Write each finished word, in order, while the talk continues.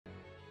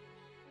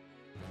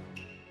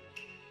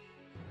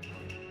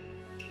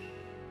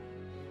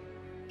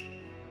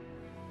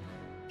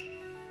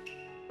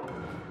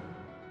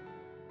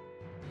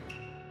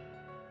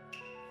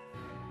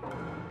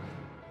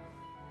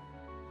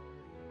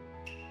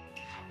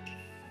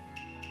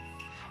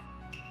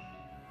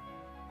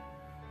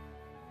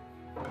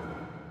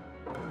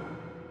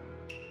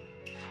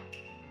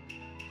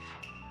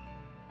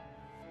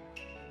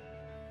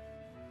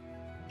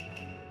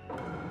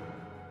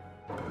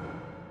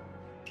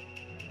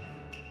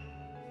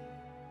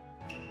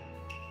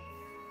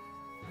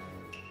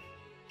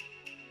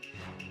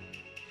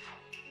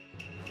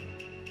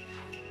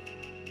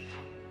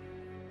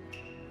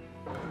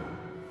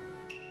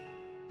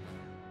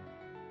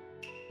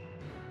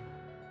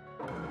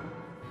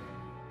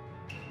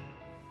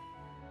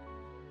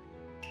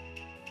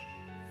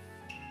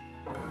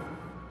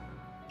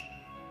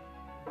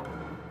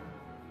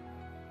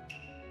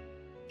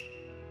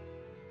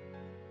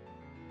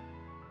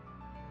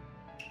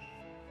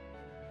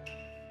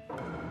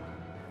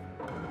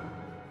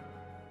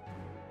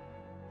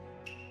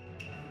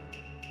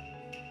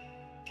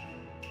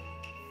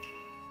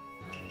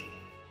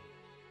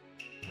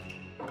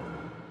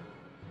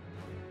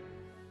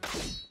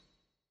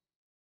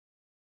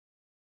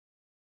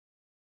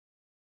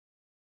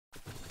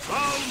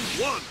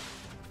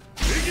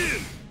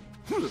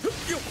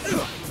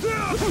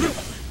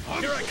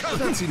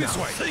That's enough.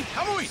 This way.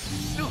 Come on.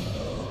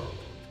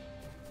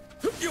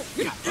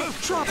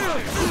 Drop it.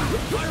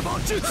 Fireball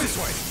jutsu. This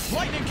way.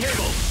 Lightning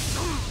cable.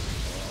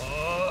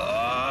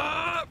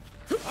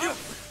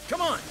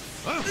 Come on.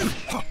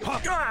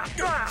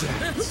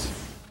 Dance.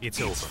 It's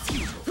over.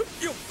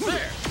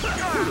 There.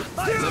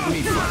 Let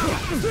me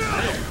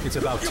fight. It's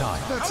about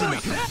time. That's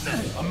enough.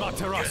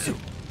 Amaterasu.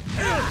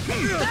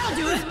 That'll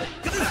do it!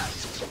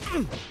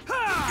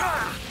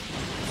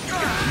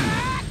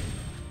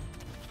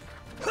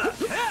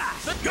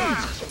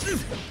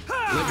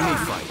 Let me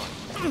fight.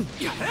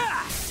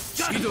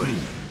 Chidori.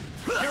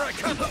 Here I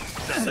come.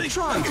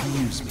 Try to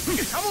use me.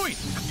 Come on.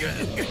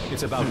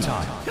 It's about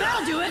time.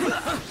 That'll do it!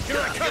 Here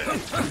I come.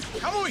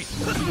 Come on.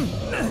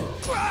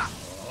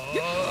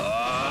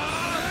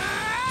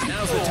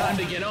 Now's the time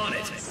to get on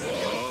it.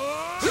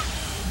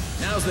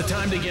 Now's the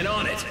time to get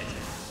on it.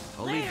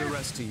 I'll leave the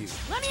rest to you.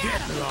 Let me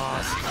at him!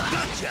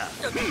 Gotcha.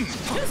 Too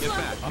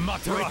slow!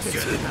 Amaterasu.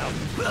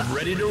 I'm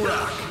ready to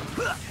rock.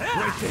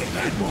 Right there.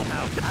 That won't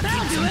help.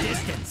 That'll do it!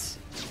 Distance.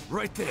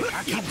 Right there.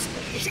 I keep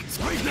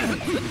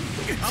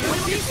I'm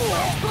with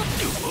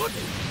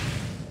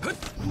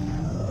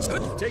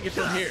you. Take it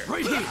from here.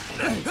 right here.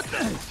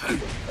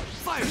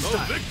 Fire The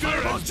style.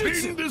 victor has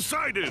been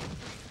decided.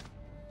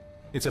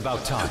 It's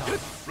about time.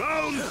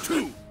 Round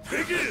 2,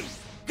 begin.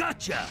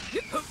 Gotcha.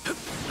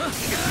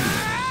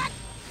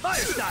 Fire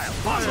style.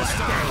 Fire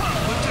style.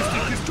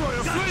 Majestic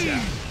destroyer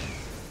flame.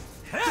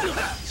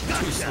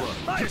 Too slow.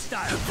 Fire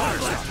style. Fire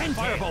style.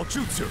 Fireball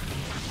jutsu.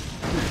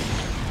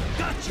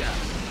 Gotcha.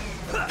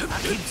 I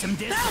keep some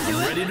distance. That'll do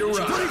it! Ready to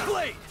rock.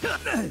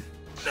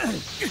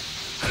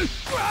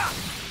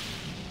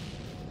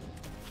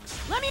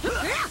 Let me...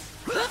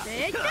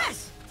 Take this!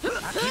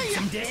 keep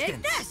some Take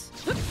distance. this!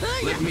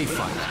 Let me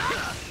fight.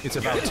 It's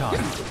about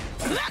time.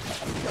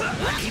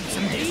 Keep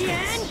some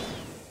distance.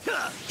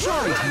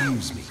 Try to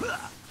use me.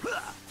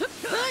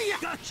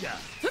 Gotcha.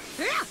 Take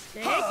this!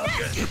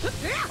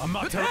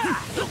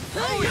 Amaterasu.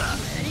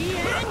 Ready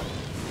and...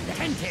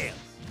 Ten tails.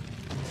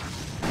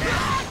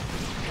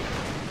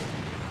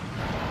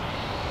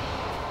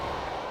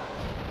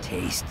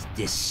 Taste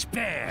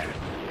despair.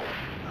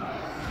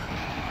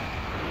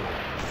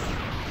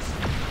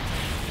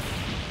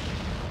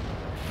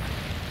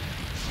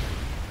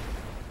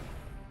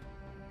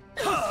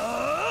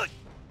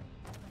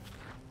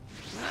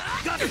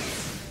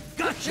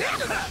 Gotcha.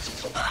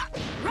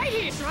 Right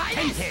here! Try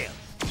Ten this! tails.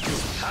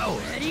 Power.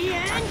 Ready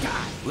and...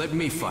 Let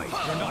me fight.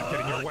 You're not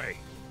getting your way.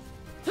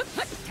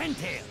 Ten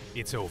tails.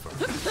 It's over.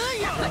 You're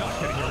not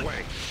getting your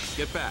way.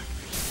 Get back.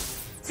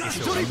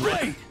 Gotcha.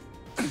 Blade.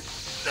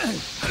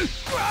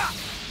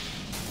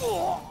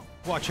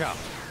 Watch out.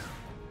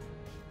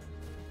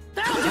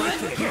 That'll do it!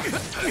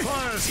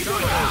 Fire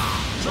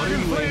style.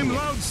 Dragon flame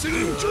loud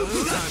singing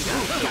jutsu.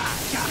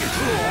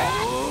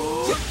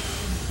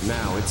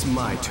 Now it's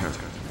my turn.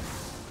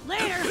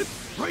 Later!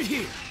 Right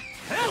here.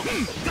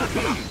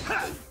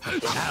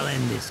 I'll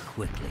end this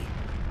quickly.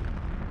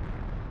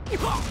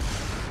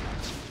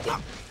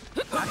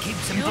 I'll keep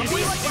some distance.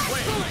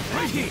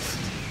 Right here.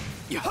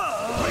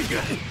 Right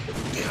here.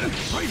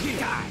 Right here.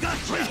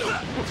 Gotcha. Right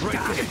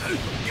there.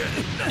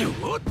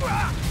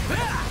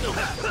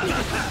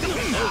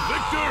 The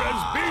victor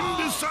has been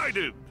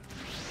decided.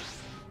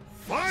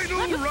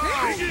 Final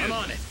round. I'm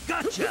on it.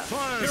 Gotcha.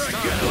 Fire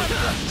style.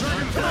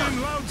 Dragon flame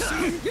loud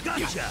singing.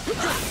 Gotcha.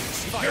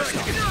 Fire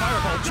style.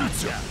 Fireball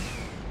jutsu.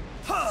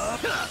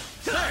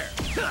 There.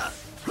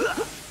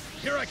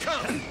 Here I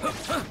come.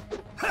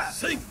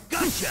 Sing.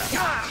 Gotcha.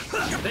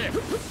 There.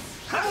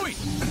 Come on.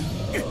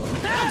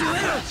 That'll do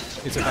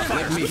it! It's about Let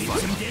time. me fight.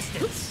 Some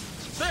distance.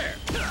 There.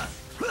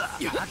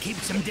 I'll keep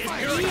some distance.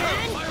 Here I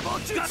come. Fireball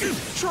jutsu.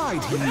 Try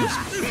to use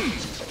me.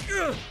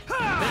 There.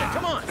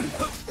 Come on.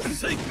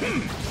 Sing.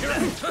 Here I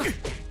come.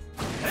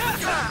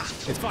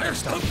 It's fire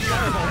style.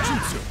 Fireball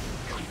jutsu.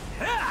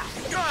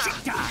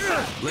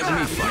 Let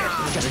me fight.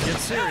 Gotta get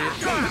serious.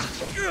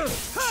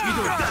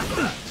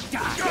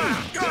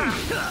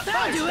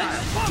 That'll do it!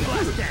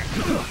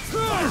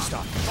 Fire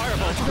style.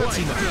 Fireball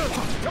jutsu.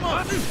 Come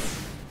on.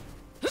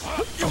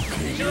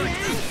 Okay. Here I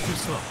come. Too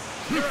slow.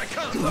 Here I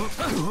come.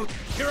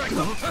 Here I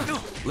come.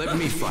 Let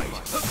me fight.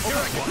 Here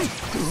I come.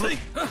 Sing.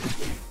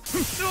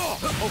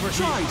 Over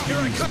Try here. to Here I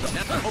use come. me.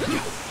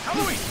 Come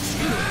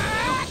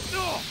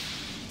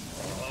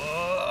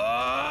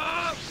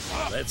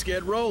on. Let's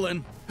get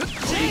rolling.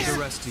 Leave the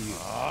rest to you.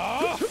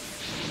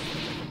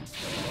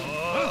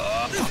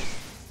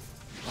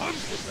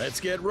 Let's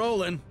get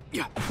rolling.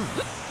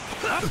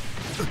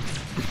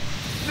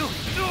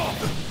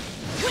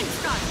 Twin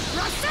Strike!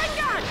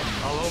 Rasengan!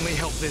 I'll only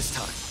help this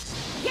time.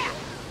 Yeah!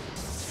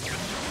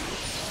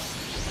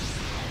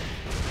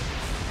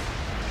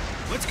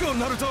 Let's go,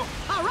 Naruto.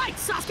 All right,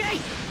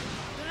 Sasuke!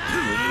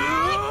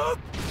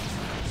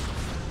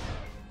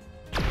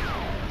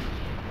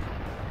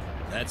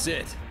 That's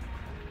it.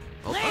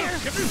 There!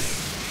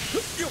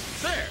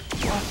 There.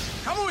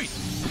 Come on.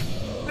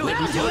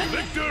 That'll do it!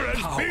 Victor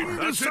has been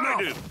That's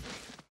decided.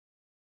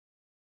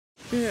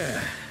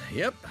 Yeah.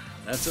 Yep.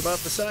 That's about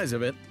the size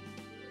of it.